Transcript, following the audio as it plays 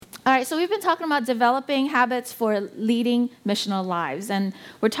All right, so we've been talking about developing habits for leading missional lives. And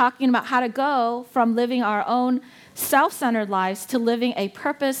we're talking about how to go from living our own self-centered lives to living a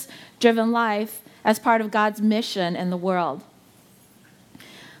purpose-driven life as part of God's mission in the world.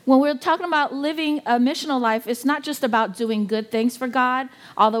 When we're talking about living a missional life, it's not just about doing good things for God,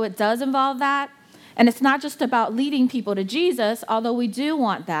 although it does involve that. And it's not just about leading people to Jesus, although we do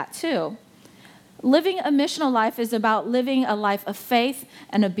want that too. Living a missional life is about living a life of faith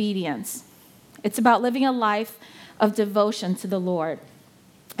and obedience. It's about living a life of devotion to the Lord.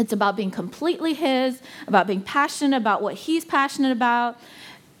 It's about being completely His, about being passionate about what He's passionate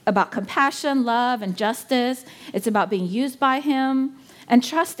about compassion, love, and justice. It's about being used by Him and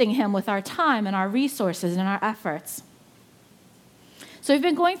trusting Him with our time and our resources and our efforts. So we've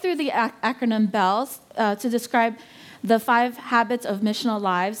been going through the acronym BELLS to describe the 5 habits of missional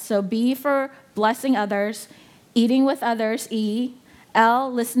lives. So B for blessing others, eating with others, E.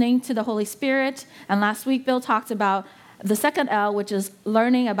 L, listening to the Holy Spirit. And last week, Bill talked about the second L, which is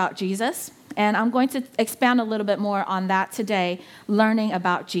learning about Jesus. And I'm going to expand a little bit more on that today, learning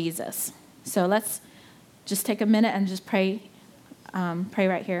about Jesus. So let's just take a minute and just pray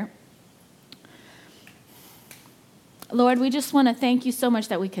right here. Lord, we just want to thank you so much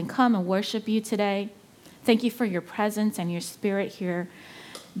that we can come and worship you today. Thank you for your presence and your spirit here,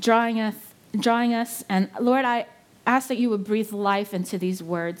 drawing us. And Lord, I ask that you would breathe life into these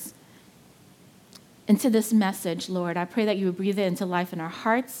words, into this message, Lord. I pray that you would breathe it into life in our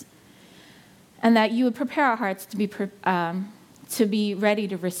hearts, and that you would prepare our hearts to be ready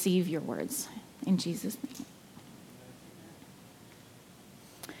to receive your words. In Jesus' name.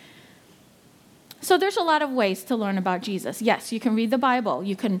 So there's a lot of ways to learn about Jesus. Yes, you can read the Bible.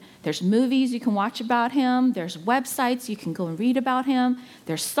 There's movies you can watch about him. There's websites you can go and read about him.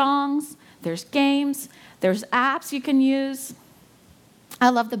 There's songs. There's games. There's apps you can use. I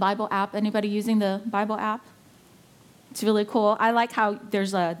love the Bible app. Anybody using the Bible app? It's really cool. I like how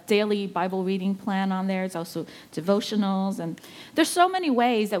there's a daily Bible reading plan on there. It's also devotionals. And there's so many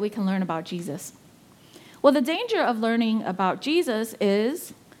ways that we can learn about Jesus. Well, the danger of learning about Jesus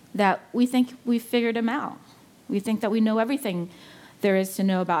is that we think we've figured him out. We think that we know everything there is to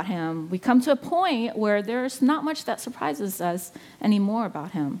know about him. We come to a point where there's not much that surprises us anymore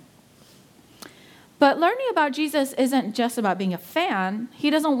about him. But learning about Jesus isn't just about being a fan. He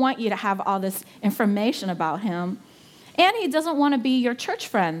doesn't want you to have all this information about him. And he doesn't want to be your church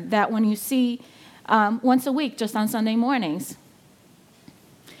friend that when you see once a week, just on Sunday mornings.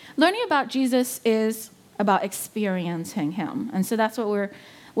 Learning about Jesus is about experiencing him. And so that's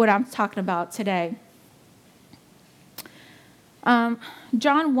what I'm talking about today. John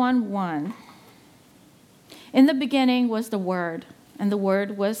 1:1. In the beginning was the Word, and the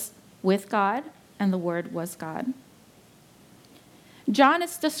Word was with God, and the Word was God. John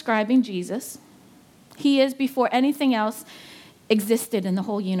is describing Jesus. He is before anything else existed in the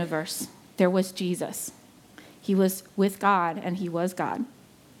whole universe. There was Jesus. He was with God, and he was God.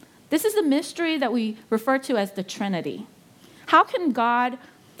 This is a mystery that we refer to as the Trinity. How can God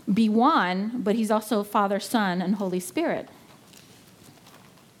be one, but he's also Father, Son, and Holy Spirit?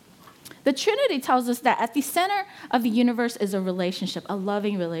 The Trinity tells us that at the center of the universe is a relationship, a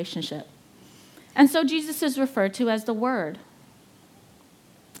loving relationship. And so Jesus is referred to as the Word.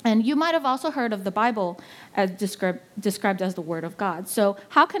 And you might have also heard of the Bible as described as the Word of God. So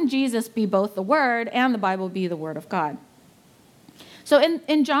how can Jesus be both the Word and the Bible be the Word of God? So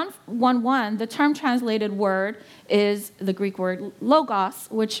in John 1:1, the term translated word is the Greek word logos,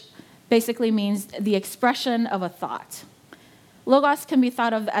 which basically means the expression of a thought. Logos can be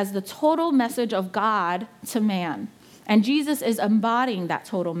thought of as the total message of God to man. And Jesus is embodying that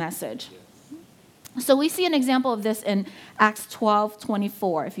total message. So we see an example of this in Acts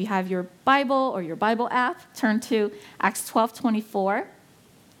 12:24. If you have your Bible or your Bible app, turn to Acts 12:24.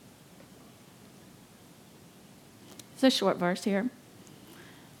 It's a short verse here.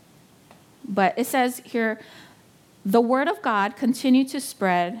 But it says here, the word of God continued to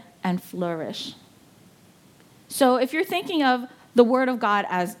spread and flourish. So if you're thinking of the word of God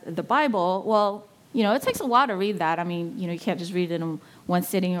as the Bible, well, it takes a while to read that. I mean, you can't just read it in one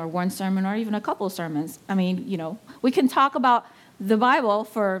sitting or one sermon or even a couple of sermons. I mean, we can talk about the Bible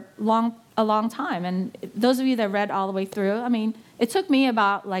for a long time. And those of you that read all the way through, I mean, it took me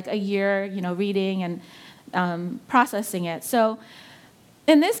about like a year, reading and processing it. So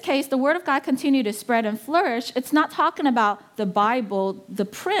in this case, the word of God continued to spread and flourish. It's not talking about the Bible, the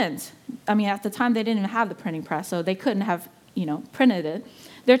print. I mean, at the time, they didn't even have the printing press, so they couldn't have, printed it.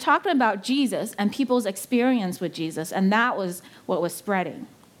 They're talking about Jesus and people's experience with Jesus, and that was what was spreading.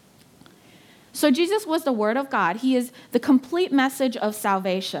 So Jesus was the Word of God. He is the complete message of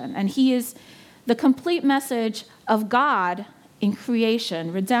salvation, and he is the complete message of God in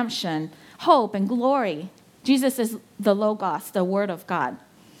creation, redemption, hope, and glory. Jesus is the Logos, the Word of God.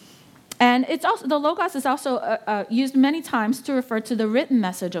 And it's also the Logos is also used many times to refer to the written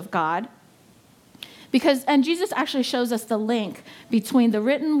message of God. And Jesus actually shows us the link between the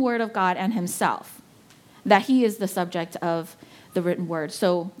written Word of God and himself, that he is the subject of the written word.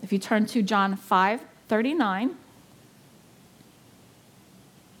 So if you turn to John 5:39,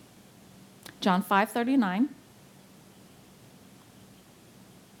 John 5:39.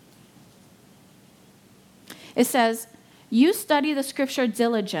 It says, "You study the scripture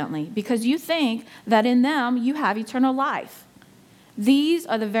diligently because you think that in them you have eternal life. These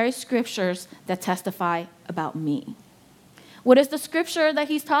are the very scriptures that testify about me." What is the scripture that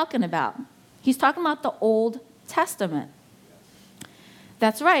he's talking about? He's talking about the Old Testament.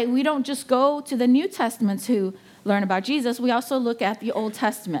 That's right. We don't just go to the New Testament to learn about Jesus. We also look at the Old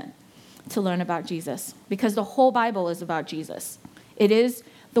Testament to learn about Jesus, because the whole Bible is about Jesus. It is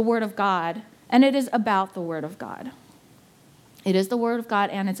the Word of God, and it is about the Word of God. It is the Word of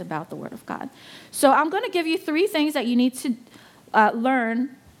God, and it's about the Word of God. So I'm going to give you 3 things that you need to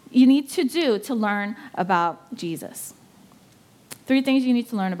do to learn about Jesus. 3 things you need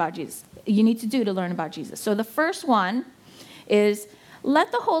to learn about Jesus. You need to do to learn about Jesus. So the first one is,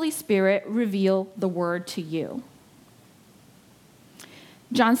 let the Holy Spirit reveal the Word to you.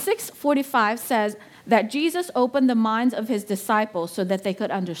 John 6:45 says that Jesus opened the minds of his disciples so that they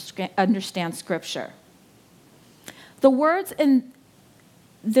could understand Scripture. The words in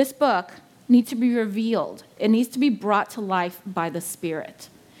this book need to be revealed. It needs to be brought to life by the Spirit.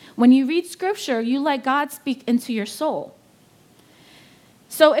 When you read Scripture, you let God speak into your soul.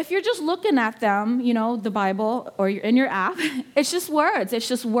 So if you're just looking at them, the Bible, or you're in your app, it's just words. It's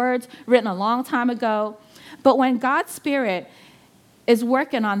just words written a long time ago. But when God's Spirit is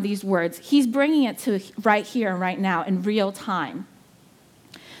working on these words, he's bringing it to right here and right now in real time.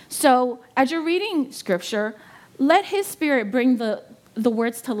 So as you're reading Scripture, let his Spirit bring the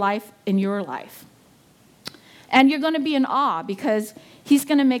words to life in your life. And you're going to be in awe because he's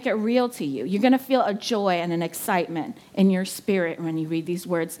going to make it real to you. You're going to feel a joy and an excitement in your spirit when you read these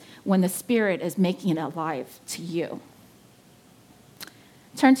words, when the Spirit is making it alive to you.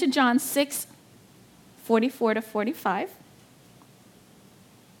 Turn to John 6:44-45.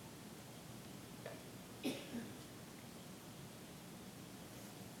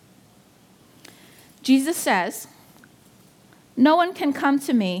 Jesus says, "No one can come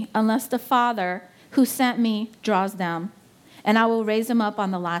to me unless the Father who sent me draws them, and I will raise them up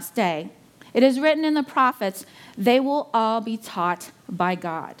on the last day. It is written in the prophets, they will all be taught by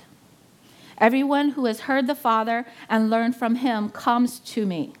God. Everyone who has heard the Father and learned from him comes to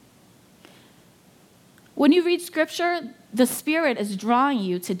me." When you read Scripture, the Spirit is drawing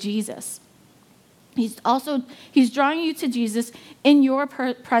you to Jesus. He's drawing you to Jesus in your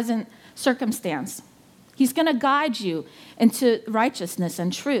present circumstance. He's going to guide you into righteousness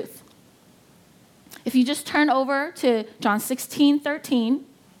and truth. If you just turn over to John 16:13,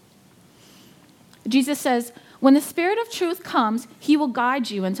 Jesus says, "When the Spirit of truth comes, he will guide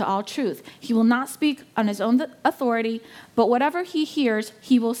you into all truth. He will not speak on his own authority, but whatever he hears,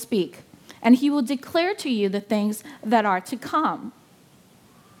 he will speak. And he will declare to you the things that are to come."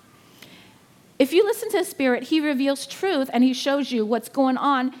 If you listen to the Spirit, he reveals truth and he shows you what's going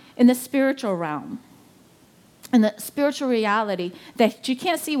on in the spiritual realm, in the spiritual reality that you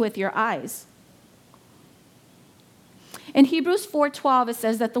can't see with your eyes. In Hebrews 4:12, it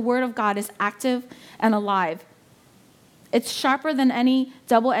says that the Word of God is active and alive. It's sharper than any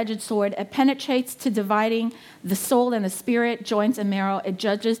double-edged sword. It penetrates to dividing the soul and the spirit, joints and marrow. It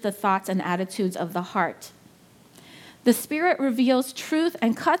judges the thoughts and attitudes of the heart. The Spirit reveals truth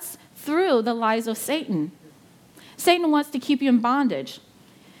and cuts through the lies of Satan. Satan wants to keep you in bondage.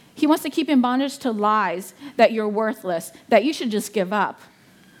 He wants to keep you in bondage to lies that you're worthless, that you should just give up.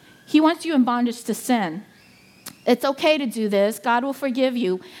 He wants you in bondage to sin. It's okay to do this. God will forgive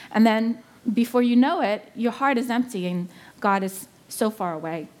you. And then before you know it, your heart is empty and God is so far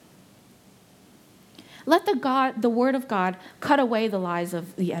away. Let the Word of God cut away the lies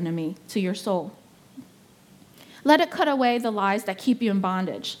of the enemy to your soul. Let it cut away the lies that keep you in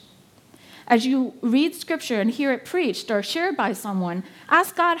bondage. As you read Scripture and hear it preached or shared by someone,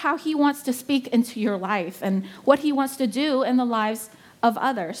 ask God how he wants to speak into your life and what he wants to do in the lives of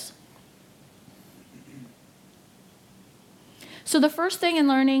others. So the first thing in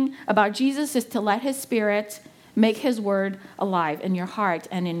learning about Jesus is to let his Spirit make his word alive in your heart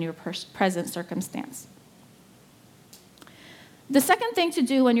and in your present circumstance. The second thing to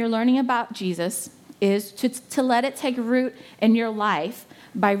do when you're learning about Jesus is to let it take root in your life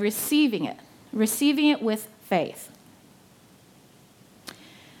by receiving it with faith.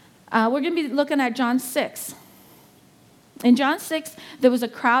 We're going to be looking at John 6. In John 6, there was a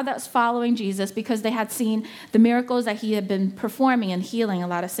crowd that was following Jesus because they had seen the miracles that he had been performing and healing a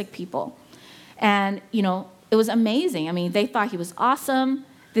lot of sick people. And, it was amazing. I mean, they thought he was awesome.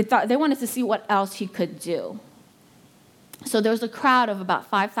 They wanted to see what else he could do. So there was a crowd of about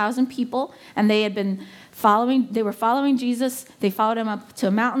 5,000 people, and they were following Jesus. They followed him up to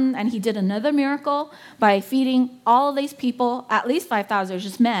a mountain, and he did another miracle by feeding all of these people, at least 5,000, it was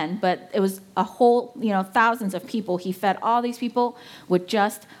just men, but it was a whole, thousands of people. He fed all these people with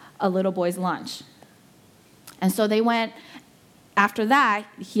just a little boy's lunch. And so they went, after that,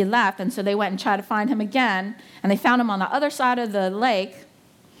 he left, and so they went and tried to find him again, and they found him on the other side of the lake,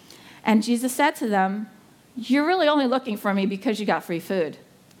 and Jesus said to them, "You're really only looking for me because you got free food."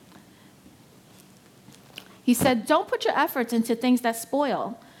 He said, "Don't put your efforts into things that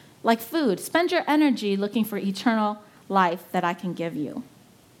spoil, like food. Spend your energy looking for eternal life that I can give you."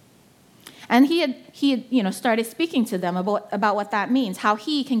 And he had started speaking to them about what that means, how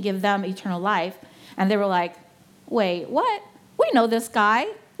he can give them eternal life. And they were like, "Wait, what? We know this guy.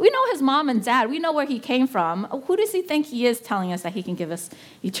 We know his mom and dad. We know where he came from. Who does he think he is telling us that he can give us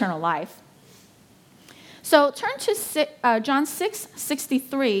eternal life?" So turn to John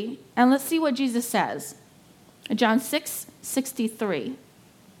 6:63, and let's see what Jesus says. John 6:63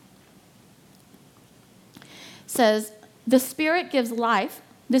 says, "The Spirit gives life."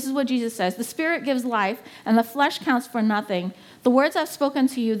 This is what Jesus says. "The Spirit gives life, and the flesh counts for nothing. The words I've spoken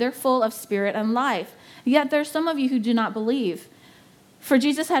to you, they're full of spirit and life. Yet there are some of you who do not believe." For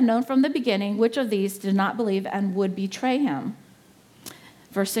Jesus had known from the beginning which of these did not believe and would betray him.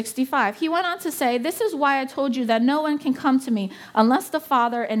 Verse 65, he went on to say, "This is why I told you that no one can come to me unless the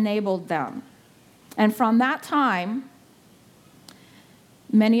Father enabled them." And from that time,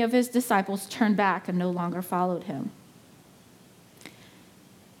 many of his disciples turned back and no longer followed him.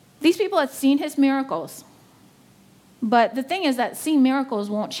 These people had seen his miracles. But the thing is that seeing miracles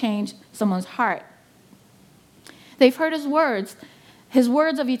won't change someone's heart. They've heard his words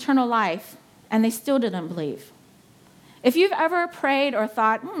of eternal life, and they still didn't believe. If you've ever prayed or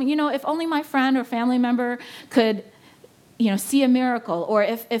thought, if only my friend or family member could, see a miracle, or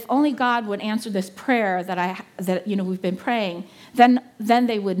if only God would answer this prayer that we've been praying, then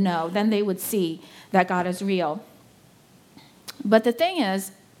they would know, then they would see that God is real. But the thing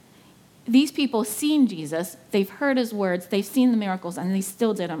is, these people seen Jesus, they've heard his words, they've seen the miracles, and they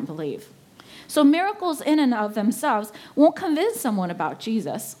still didn't believe. So miracles in and of themselves won't convince someone about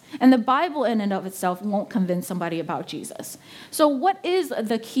Jesus. And the Bible in and of itself won't convince somebody about Jesus. So what is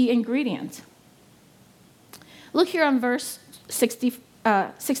the key ingredient? Look here on verse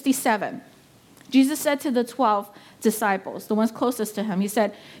 67. Jesus said to the 12 disciples, the ones closest to him, he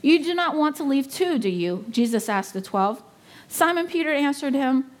said, "You do not want to leave too, do you?" Jesus asked the 12. Simon Peter answered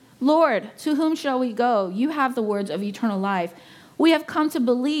him, "Lord, to whom shall we go? You have the words of eternal life. We have come to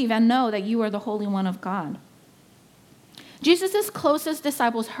believe and know that you are the Holy One of God." Jesus' closest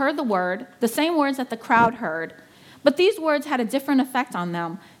disciples heard the word, the same words that the crowd heard, but these words had a different effect on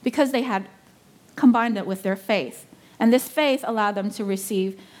them because they had combined it with their faith. And this faith allowed them to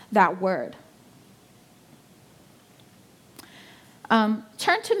receive that word.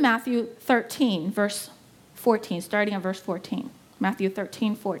 Turn to Matthew 13, verse 14, starting at verse 14. Matthew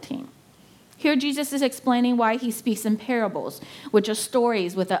 13, 14. Here Jesus is explaining why he speaks in parables, which are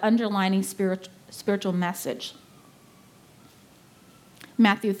stories with an underlying spiritual message.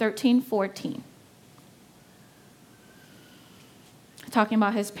 Matthew 13, 14. Talking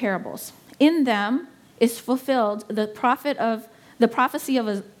about his parables. "In them is fulfilled the prophecy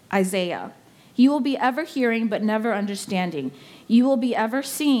of Isaiah. You will be ever hearing but never understanding. You will be ever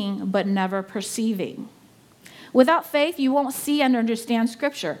seeing but never perceiving." Without faith, you won't see and understand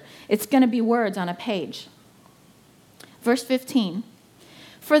Scripture. It's going to be words on a page. Verse 15.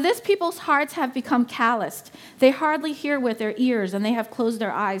 "For this people's hearts have become calloused. They hardly hear with their ears, and they have closed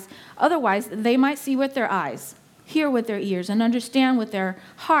their eyes. Otherwise, they might see with their eyes, hear with their ears, and understand with their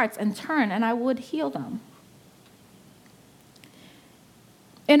hearts, and turn, and I would heal them."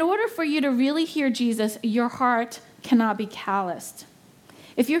 In order for you to really hear Jesus, your heart cannot be calloused.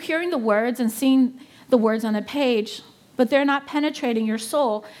 If you're hearing the words and seeing the words on a page, but they're not penetrating your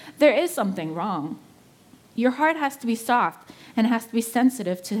soul, there is something wrong. Your heart has to be soft and has to be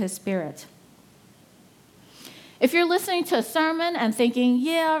sensitive to his Spirit. If you're listening to a sermon and thinking,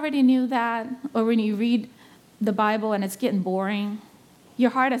 "Yeah, I already knew that," or when you read the Bible and it's getting boring, your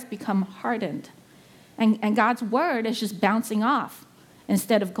heart has become hardened. And God's word is just bouncing off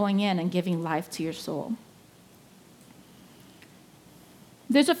instead of going in and giving life to your soul.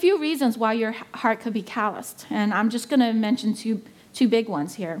 There's a few reasons why your heart could be calloused, and I'm just going to mention two big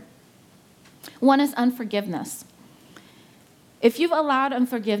ones here. One is unforgiveness. If you've allowed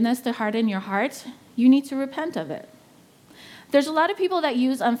unforgiveness to harden your heart, you need to repent of it. There's a lot of people that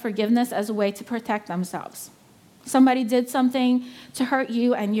use unforgiveness as a way to protect themselves. Somebody did something to hurt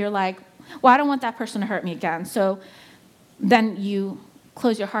you, and you're like, well, I don't want that person to hurt me again. So then you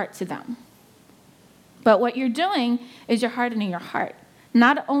close your heart to them. But what you're doing is you're hardening your heart,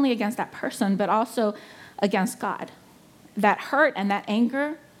 not only against that person, but also against God. That hurt and that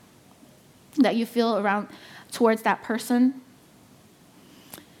anger that you feel around towards that person,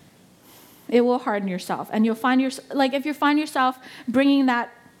 it will harden yourself. And you'll find if you find yourself bringing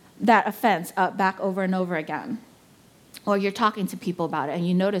that offense up back over and over again, or you're talking to people about it and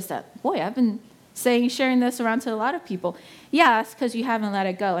you notice that, boy, I've been sharing this around to a lot of people. Yeah, it's because you haven't let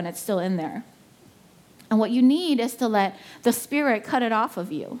it go and it's still in there. And what you need is to let the Spirit cut it off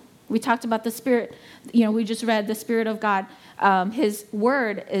of you. We talked about the Spirit, we just read the Spirit of God. His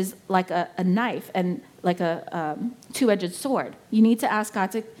word is like a knife and like a two-edged sword. You need to ask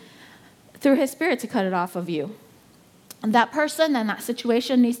God through his Spirit to cut it off of you. And that person and that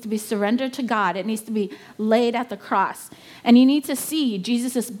situation needs to be surrendered to God. It needs to be laid at the cross. And you need to see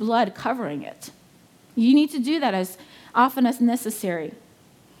Jesus' blood covering it. You need to do that as often as necessary.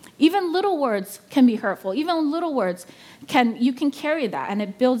 Even little words can be hurtful. Even little words you can carry that, and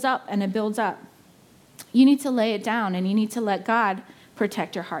it builds up and it builds up. You need to lay it down, and you need to let God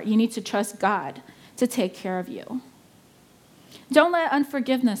protect your heart. You need to trust God to take care of you. Don't let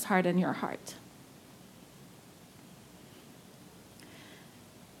unforgiveness harden your heart.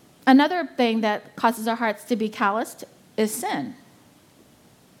 Another thing that causes our hearts to be calloused is sin.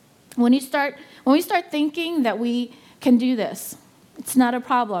 When we start thinking that we can do this, it's not a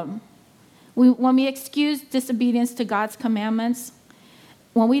problem. When we excuse disobedience to God's commandments,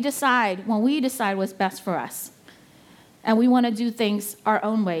 when we decide what's best for us, and we want to do things our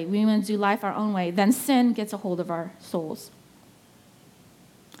own way, we want to do life our own way, then sin gets a hold of our souls.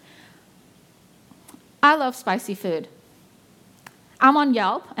 I love spicy food. I'm on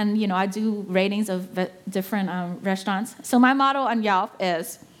Yelp, and I do ratings of different restaurants. So my motto on Yelp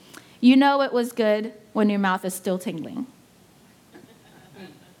is, it was good when your mouth is still tingling.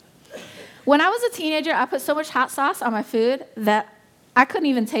 When I was a teenager, I put so much hot sauce on my food that I couldn't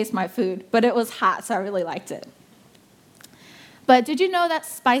even taste my food, but it was hot, so I really liked it. But did you know that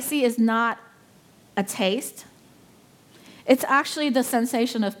spicy is not a taste? It's actually the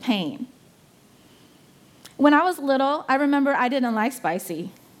sensation of pain. When I was little, I remember I didn't like spicy,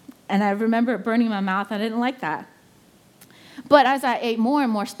 and I remember it burning my mouth. I didn't like that. But as I ate more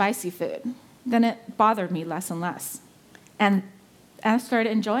and more spicy food, then it bothered me less and less, and I started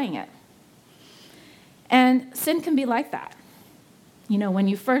enjoying it. And sin can be like that. When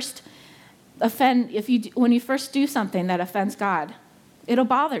you first when you first do something that offends God, it'll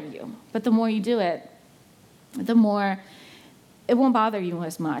bother you. But the more you do it, the more it won't bother you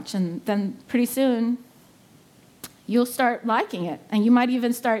as much. And then pretty soon, you'll start liking it. And you might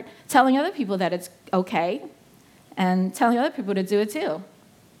even start telling other people that it's okay and telling other people to do it too.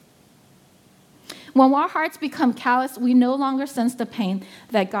 When our hearts become callous, we no longer sense the pain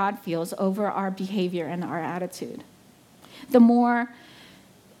that God feels over our behavior and our attitude. The more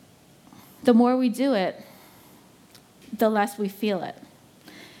we do it, the less we feel it.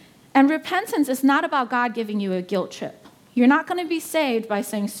 And repentance is not about God giving you a guilt trip. You're not going to be saved by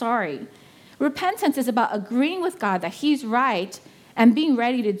saying sorry. Repentance is about agreeing with God that he's right and being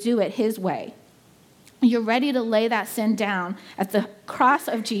ready to do it his way. You're ready to lay that sin down at the cross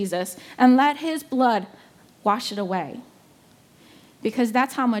of Jesus and let his blood wash it away. Because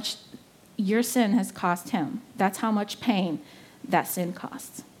that's how much your sin has cost him. That's how much pain that sin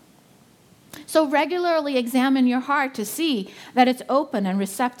costs. So regularly examine your heart to see that it's open and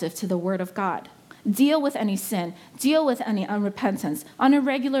receptive to the word of God. Deal with any sin, deal with any unrepentance on a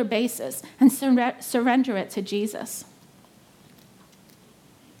regular basis, and surrender it to Jesus.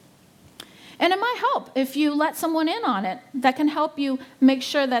 And it might help if you let someone in on it that can help you make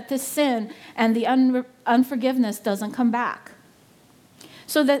sure that this sin and the unforgiveness doesn't come back.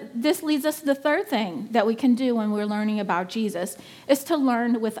 So that this leads us to the third thing that we can do when we're learning about Jesus, is to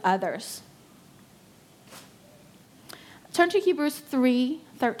learn with others. Turn to Hebrews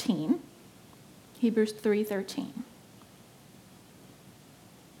 3:13. Hebrews 3:13.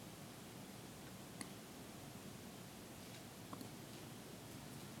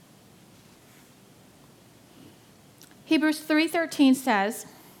 Hebrews 3:13 says,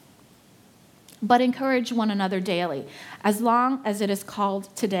 but encourage one another daily, as long as it is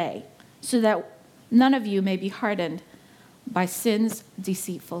called today, so that none of you may be hardened by sin's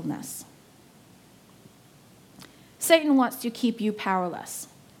deceitfulness. Satan wants to keep you powerless.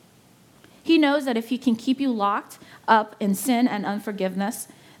 He knows that if he can keep you locked up in sin and unforgiveness,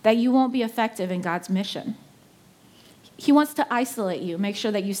 that you won't be effective in God's mission. He wants to isolate you, make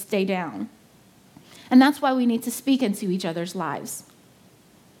sure that you stay down. And that's why we need to speak into each other's lives.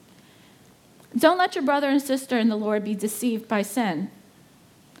 Don't let your brother and sister in the Lord be deceived by sin.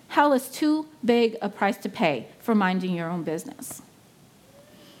 Hell is too big a price to pay for minding your own business.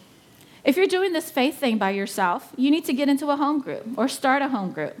 If you're doing this faith thing by yourself, you need to get into a home group or start a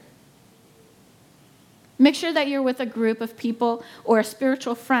home group. Make sure that you're with a group of people or a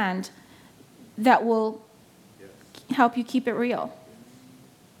spiritual friend that will help you keep it real.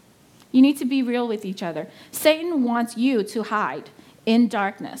 You need to be real with each other. Satan wants you to hide in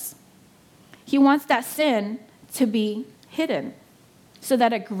darkness. He wants that sin to be hidden so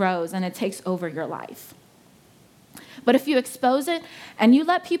that it grows and it takes over your life. But if you expose it and you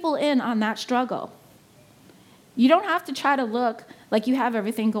let people in on that struggle, you don't have to try to look like you have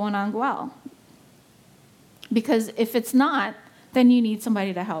everything going on well. Because if it's not, then you need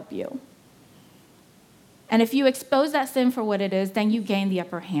somebody to help you. And if you expose that sin for what it is, then you gain the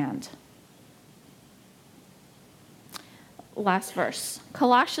upper hand. Last verse,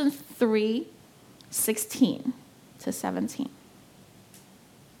 Colossians 3:16 to 17.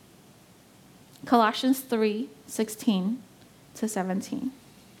 Colossians 3:16 to 17.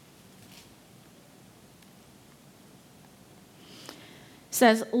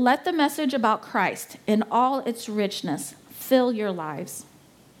 Says, let the message about Christ in all its richness fill your lives.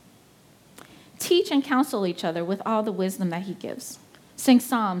 Teach and counsel each other with all the wisdom that he gives. Sing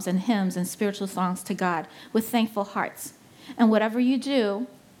psalms and hymns and spiritual songs to God with thankful hearts. And whatever you do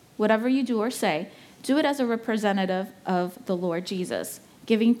or say, do it as a representative of the Lord Jesus,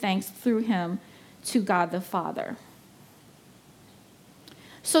 giving thanks through him to God the Father.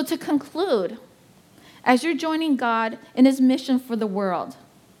 So to conclude, as you're joining God in his mission for the world,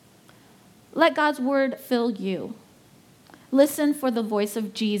 let God's word fill you. Listen for the voice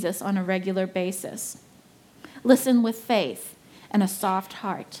of Jesus on a regular basis. Listen with faith and a soft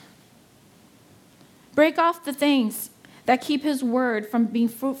heart. Break off the things that keep his word from being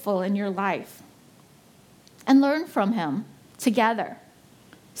fruitful in your life. And learn from him together.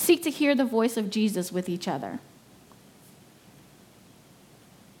 Seek to hear the voice of Jesus with each other.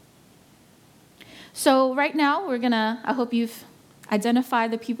 So right now, I hope you've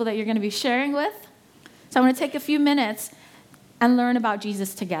identified the people that you're going to be sharing with. So I'm going to take a few minutes and learn about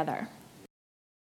Jesus together.